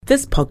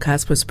This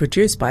podcast was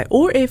produced by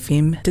OAR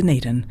FM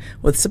Dunedin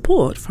with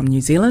support from New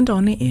Zealand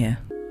On Air.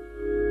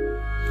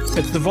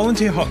 It's the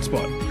Volunteer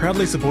Hotspot,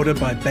 proudly supported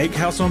by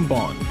Bakehouse on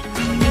Bond.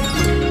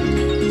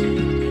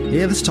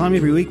 Yeah, this time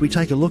every week we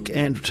take a look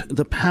at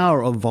the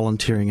power of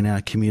volunteering in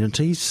our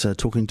communities,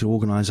 talking to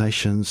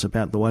organisations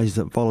about the ways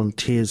that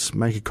volunteers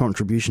make a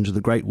contribution to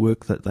the great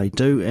work that they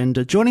do.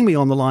 And joining me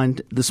on the line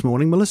this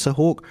morning, Melissa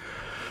Hawke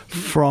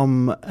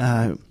from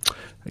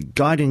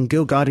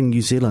Girl Guiding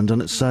New Zealand. And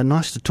it's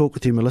nice to talk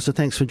with you, Melissa.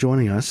 Thanks for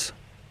joining us.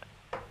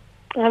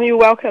 You're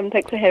welcome.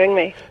 Thanks for having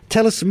me.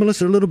 Tell us,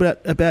 Melissa, a little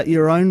bit about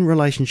your own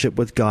relationship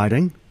with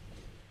guiding.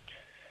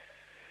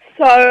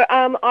 So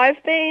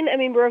I've been a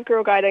member of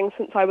Girl Guiding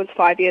since I was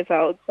 5 years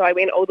old. So I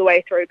went all the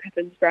way through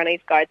Pippins,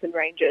 Brownies, Guides and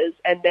Rangers,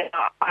 and then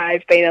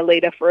I've been a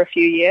leader for a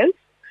few years.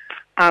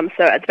 So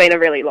it's been a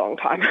really long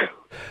time.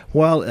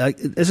 Well,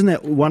 isn't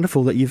that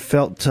wonderful that you've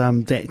felt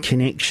that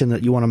connection,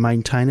 that you want to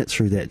maintain it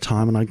through that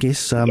time? And I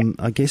guess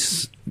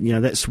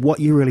that's what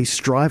you're really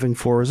striving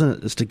for, isn't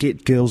it? Is to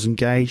get girls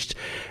engaged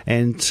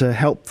and to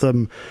help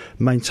them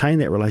maintain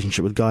that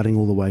relationship with guiding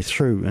all the way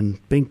through. And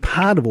being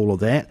part of all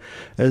of that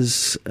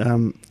is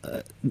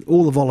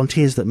all the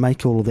volunteers that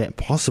make all of that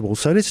possible.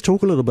 So let's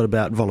talk a little bit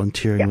about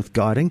volunteering with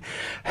guiding.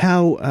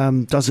 How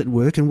does it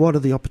work, and what are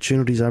the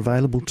opportunities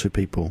available to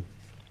people?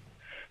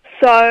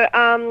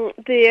 So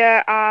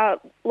there are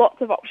lots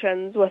of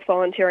options with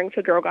volunteering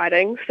for Girl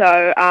Guiding.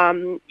 So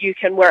you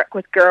can work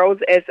with girls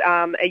as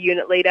a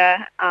unit leader,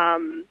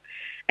 and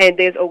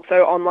there's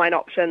also online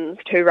options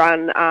to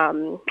run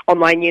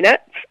online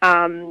units.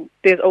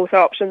 There's also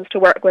options to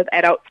work with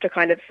adults to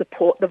kind of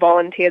support the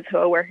volunteers who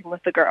are working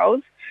with the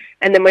girls.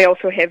 And then we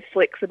also have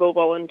flexible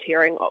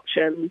volunteering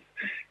options.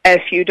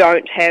 If you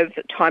don't have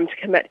time to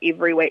commit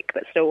every week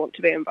but still want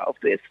to be involved,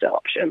 there's still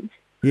options.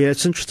 Yeah,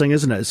 it's interesting,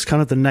 isn't it? It's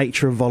kind of the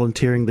nature of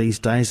volunteering these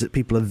days that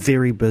people are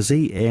very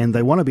busy and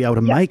they want to be able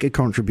to make a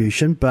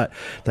contribution, but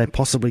they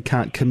possibly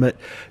can't commit,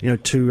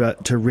 to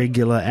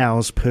regular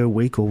hours per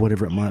week or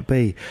whatever it might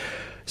be.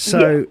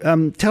 So,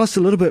 tell us a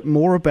little bit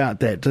more about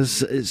that.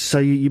 So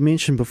you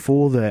mentioned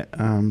before that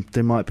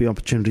there might be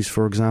opportunities,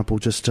 for example,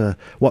 just to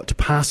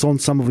pass on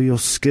some of your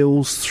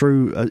skills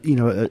through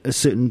a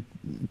certain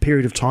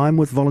period of time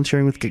with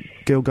volunteering with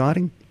Girl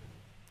Guiding.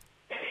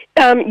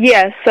 So we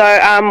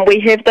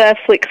have the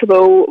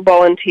flexible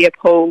volunteer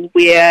pool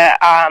where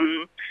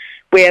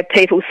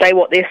people say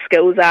what their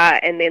skills are,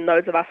 and then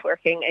those of us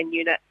working in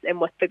units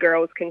and with the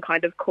girls can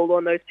kind of call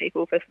on those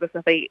people for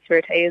specific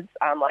expertise,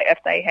 like if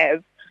they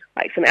have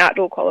like some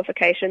outdoor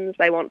qualifications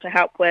they want to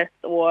help with,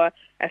 or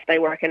if they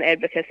work in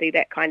advocacy,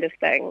 that kind of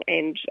thing,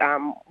 and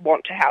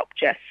want to help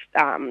just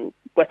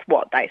with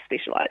what they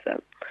specialise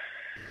in.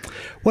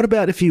 What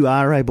about if you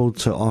are able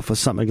to offer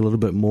something a little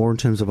bit more in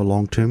terms of a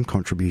long-term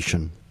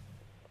contribution?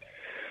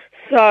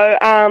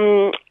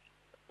 So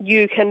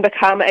you can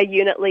become a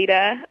unit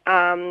leader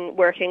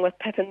working with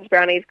Pippins,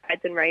 Brownies,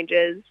 Guides and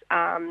Rangers,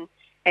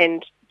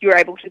 and you're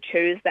able to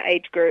choose the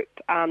age group,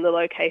 the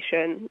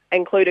location,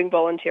 including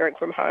volunteering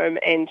from home,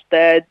 and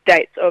the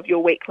dates of your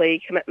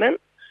weekly commitment.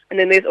 And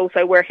then there's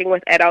also working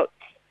with adults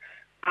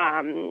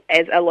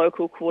as a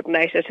local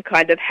coordinator to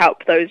kind of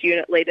help those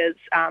unit leaders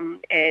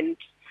and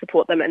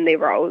support them in their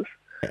roles.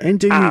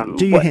 And do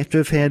you have to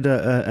have had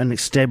an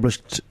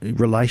established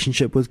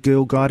relationship with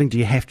Girl Guiding? Do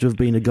you have to have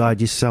been a guide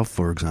yourself,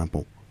 for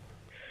example?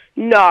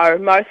 No,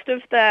 most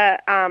of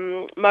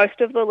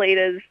the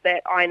leaders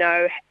that I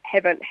know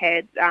haven't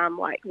had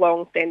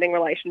long-standing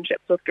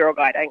relationships with Girl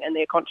Guiding, and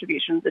their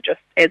contributions are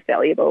just as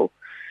valuable.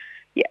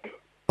 Yeah.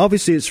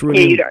 Obviously, it's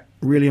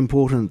really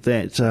important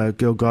that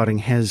Girl Guiding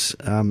has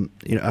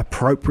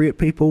appropriate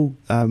people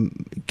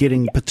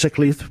getting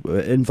particularly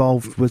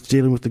involved with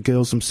dealing with the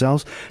girls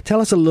themselves. Tell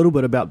us a little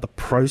bit about the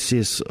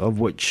process of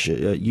which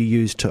you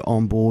use to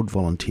onboard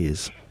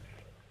volunteers.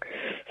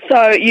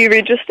 So you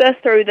register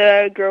through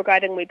the Girl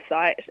Guiding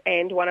website,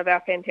 and one of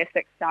our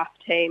fantastic staff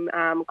team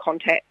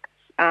contacts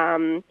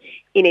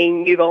any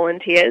new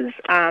volunteers.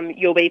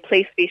 You'll be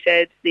police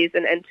vetted. There's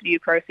an interview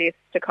process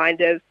to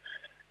kind of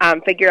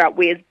figure out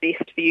where's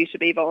best for you to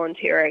be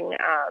volunteering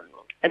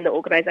in the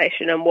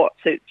organisation and what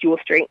suits your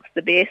strengths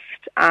the best.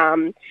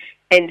 And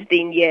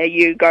then,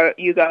 you go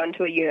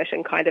into a unit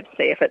and kind of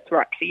see if it's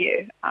right for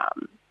you.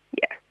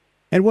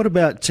 And what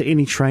about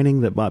any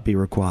training that might be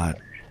required?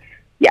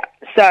 Yeah,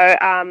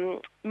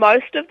 so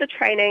most of the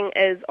training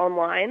is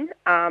online.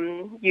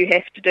 You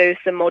have to do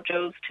some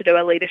modules to do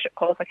a leadership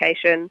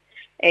qualification,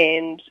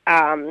 and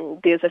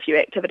there's a few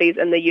activities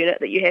in the unit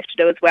that you have to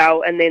do as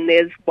well, and then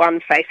there's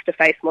one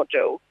face-to-face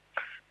module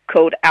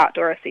called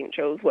Outdoor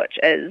Essentials, which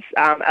is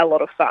a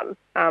lot of fun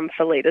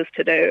for leaders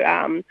to do,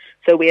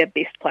 so we're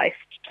best placed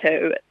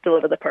to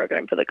deliver the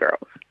program for the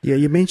girls. Yeah,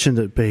 you mentioned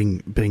it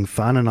being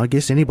fun, and I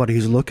guess anybody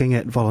who's looking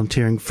at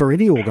volunteering for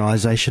any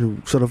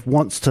organisation sort of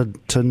wants to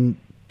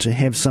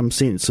have some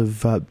sense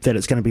of that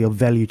it's going to be of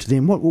value to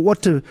them.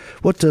 What do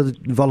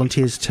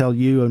volunteers tell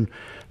you and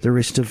the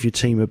rest of your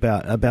team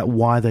about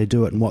why they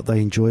do it and what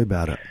they enjoy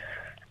about it?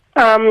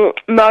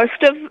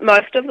 Most of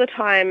the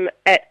time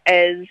it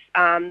is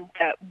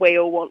that we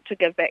all want to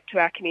give back to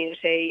our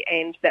community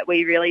and that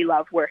we really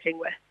love working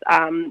with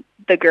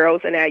the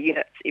girls in our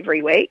units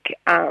every week.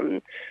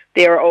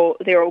 They're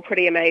all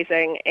pretty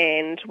amazing,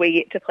 and we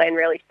get to plan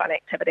really fun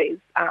activities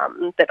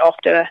that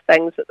often are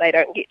things that they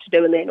don't get to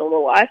do in their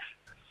normal life.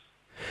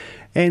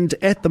 And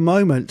at the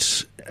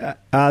moment,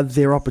 are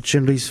there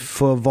opportunities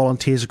for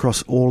volunteers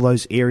across all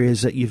those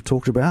areas that you've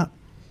talked about?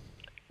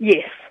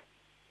 Yes.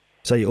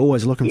 So you're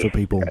always looking for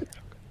people?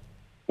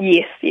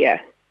 Yes, yeah.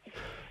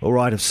 All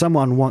right, if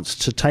someone wants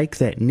to take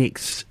that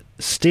next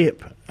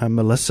step,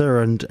 Melissa,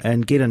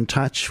 and get in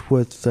touch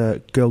with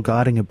Girl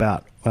Guiding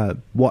about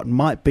what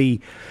might be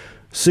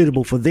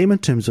suitable for them in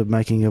terms of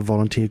making a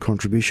volunteer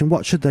contribution,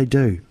 what should they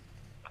do?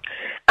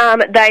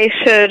 They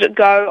should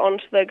go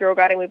onto the Girl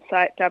Guiding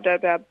website,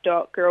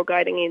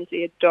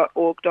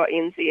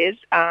 www.girlguidingnz.org.nz,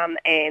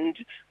 and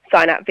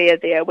sign up via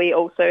there. We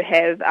also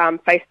have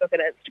Facebook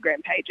and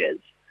Instagram pages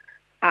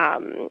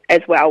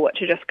as well,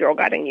 which are just Girl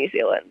Guiding New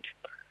Zealand.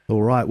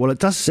 All right. Well, it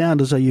does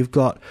sound as though you've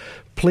got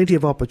plenty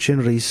of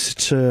opportunities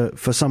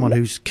for someone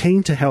who's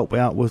keen to help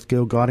out with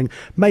Girl Guiding.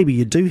 Maybe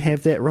you do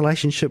have that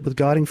relationship with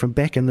Guiding from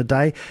back in the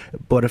day,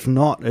 but if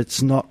not,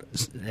 it's not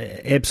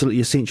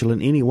absolutely essential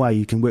in any way.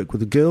 You can work with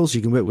the girls,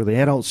 you can work with the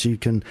adults, you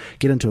can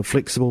get into a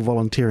flexible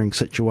volunteering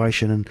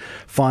situation and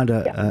find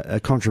a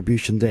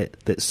contribution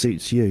that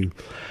suits you.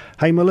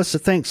 Hey, Melissa,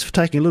 thanks for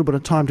taking a little bit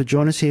of time to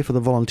join us here for the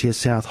Volunteer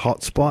South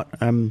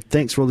Hotspot.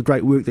 Thanks for all the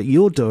great work that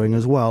you're doing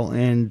as well,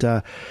 and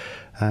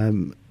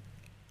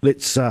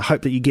let's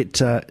hope that you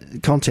get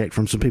contact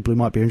from some people who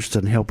might be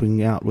interested in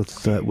helping out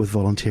with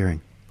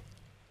volunteering.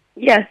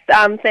 Yes,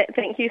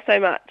 thank you so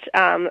much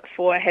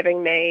for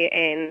having me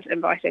and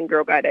inviting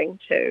Girl Guiding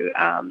to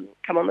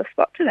come on the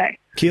spot today.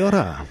 Kia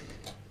ora.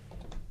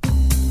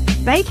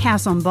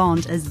 Bakehouse on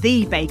Bond is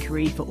the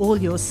bakery for all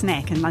your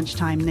snack and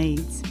lunchtime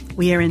needs.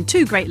 We are in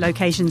 2 great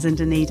locations in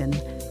Dunedin,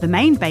 the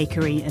main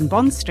bakery in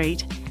Bond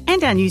Street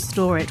and our new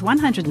store at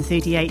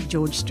 138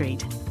 George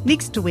Street,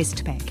 next to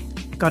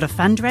Westpac. Got a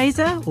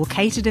fundraiser or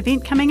catered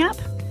event coming up?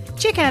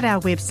 Check out our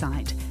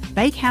website,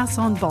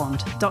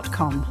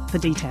 bakehouseonbond.com, for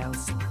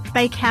details.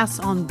 Bakehouse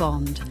on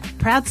Bond,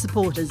 proud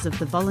supporters of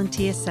the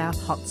Volunteer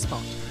South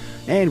Hotspot.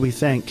 And we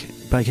thank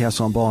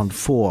Bakehouse on Bond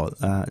for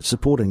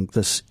supporting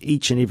this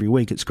each and every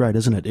week. It's great,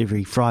 isn't it?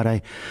 Every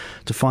Friday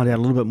to find out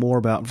a little bit more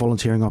about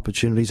volunteering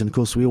opportunities. And of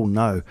course, we all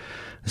know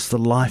it's the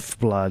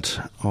lifeblood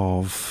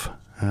of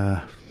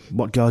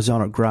what goes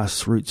on at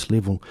grassroots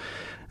level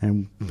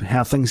and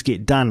how things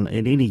get done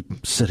in any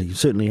city,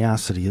 certainly our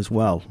city as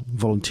well.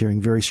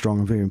 Volunteering, very strong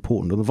and very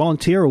important. Well, the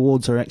Volunteer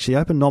Awards are actually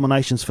open.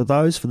 Nominations for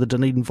those, for the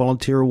Dunedin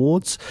Volunteer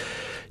Awards.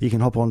 You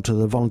can hop onto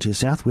the Volunteer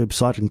South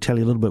website and tell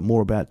you a little bit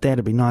more about that.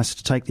 It'd be nice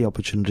to take the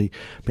opportunity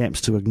perhaps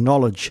to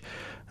acknowledge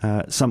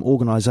some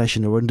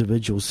organisation or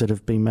individuals that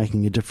have been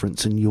making a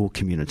difference in your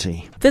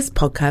community. This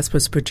podcast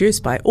was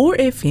produced by OAR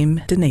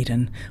FM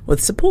Dunedin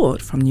with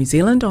support from New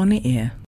Zealand On the Air.